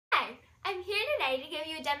I'm here today to give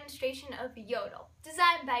you a demonstration of Yodle,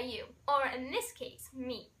 designed by you, or in this case,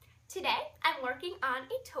 me. Today, I'm working on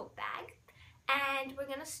a tote bag, and we're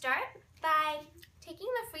going to start by taking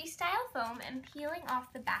the freestyle foam and peeling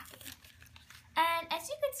off the backing. And as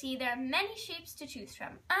you can see, there are many shapes to choose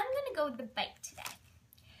from. I'm going to go with the bite today.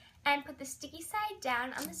 And put the sticky side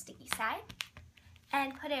down on the sticky side,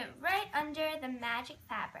 and put it right under the magic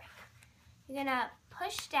fabric. You're going to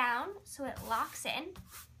push down so it locks in,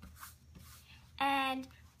 and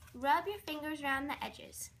rub your fingers around the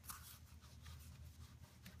edges.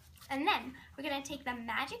 And then we're going to take the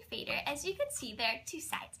magic fader. As you can see, there are two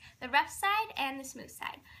sides, the rough side and the smooth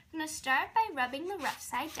side. I'm going to start by rubbing the rough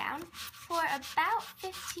side down for about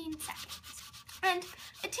 15 seconds. And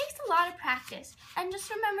it takes a lot of practice. And just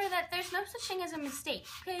remember that there's no such thing as a mistake,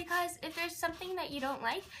 because if there's something that you don't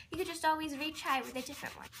like, you could just always retry with a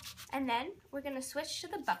different one. And then we're going to switch to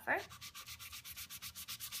the buffer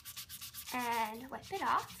and wipe it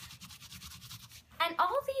off. And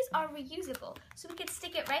all of these are reusable, so we could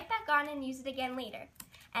stick it right back on and use it again later.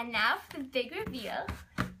 And now for the big reveal,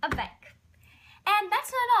 a bike. And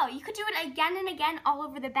that's not all. You could do it again and again all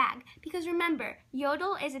over the bag, because remember,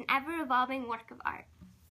 Yodle is an ever-evolving work of art.